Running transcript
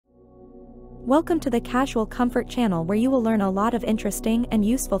Welcome to the Casual Comfort channel, where you will learn a lot of interesting and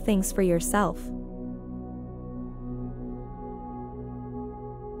useful things for yourself.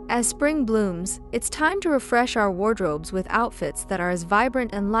 As spring blooms, it's time to refresh our wardrobes with outfits that are as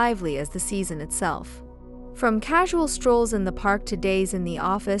vibrant and lively as the season itself. From casual strolls in the park to days in the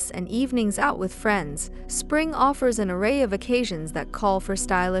office and evenings out with friends, spring offers an array of occasions that call for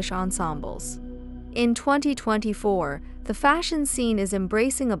stylish ensembles. In 2024, the fashion scene is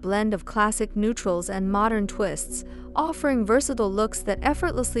embracing a blend of classic neutrals and modern twists, offering versatile looks that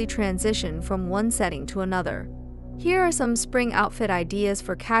effortlessly transition from one setting to another. Here are some spring outfit ideas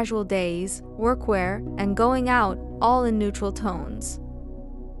for casual days, workwear, and going out, all in neutral tones.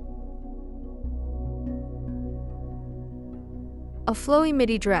 A flowy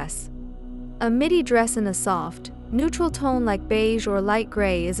midi dress. A midi dress in a soft, neutral tone like beige or light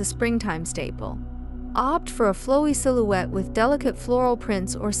gray is a springtime staple. Opt for a flowy silhouette with delicate floral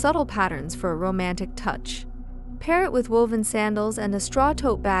prints or subtle patterns for a romantic touch. Pair it with woven sandals and a straw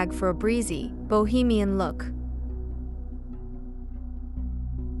tote bag for a breezy, bohemian look.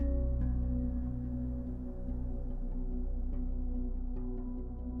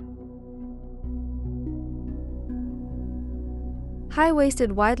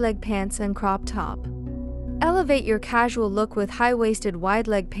 High-waisted wide-leg pants and crop top. Elevate your casual look with high-waisted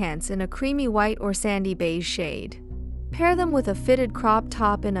wide-leg pants in a creamy white or sandy beige shade. Pair them with a fitted crop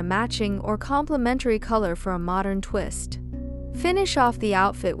top in a matching or complementary color for a modern twist. Finish off the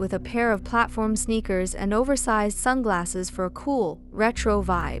outfit with a pair of platform sneakers and oversized sunglasses for a cool, retro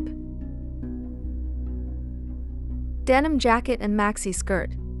vibe. Denim jacket and maxi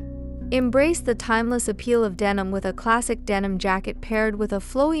skirt. Embrace the timeless appeal of denim with a classic denim jacket paired with a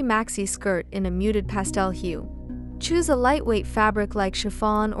flowy maxi skirt in a muted pastel hue. Choose a lightweight fabric like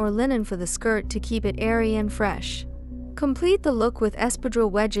chiffon or linen for the skirt to keep it airy and fresh. Complete the look with espadrille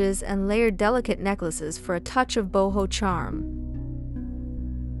wedges and layered delicate necklaces for a touch of boho charm.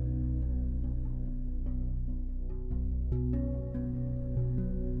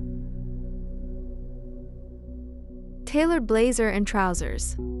 Tailored blazer and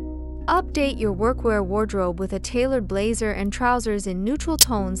trousers. Update your workwear wardrobe with a tailored blazer and trousers in neutral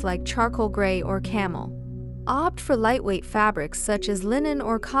tones like charcoal gray or camel. Opt for lightweight fabrics such as linen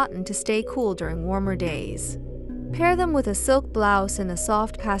or cotton to stay cool during warmer days. Pair them with a silk blouse in a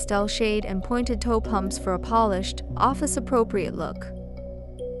soft pastel shade and pointed toe pumps for a polished, office-appropriate look.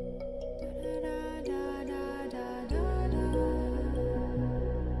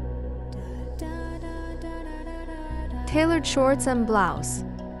 Tailored shorts and blouse.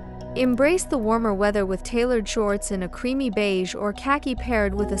 Embrace the warmer weather with tailored shorts in a creamy beige or khaki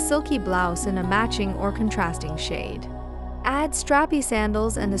paired with a silky blouse in a matching or contrasting shade. Add strappy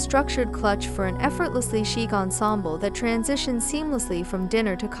sandals and a structured clutch for an effortlessly chic ensemble that transitions seamlessly from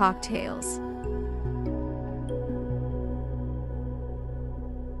dinner to cocktails.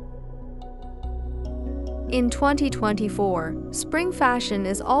 In 2024, spring fashion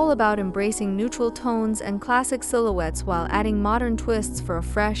is all about embracing neutral tones and classic silhouettes while adding modern twists for a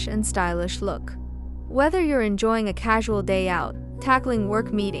fresh and stylish look. Whether you're enjoying a casual day out, tackling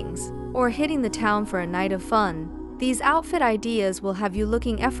work meetings, or hitting the town for a night of fun, these outfit ideas will have you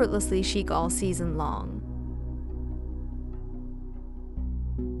looking effortlessly chic all season long.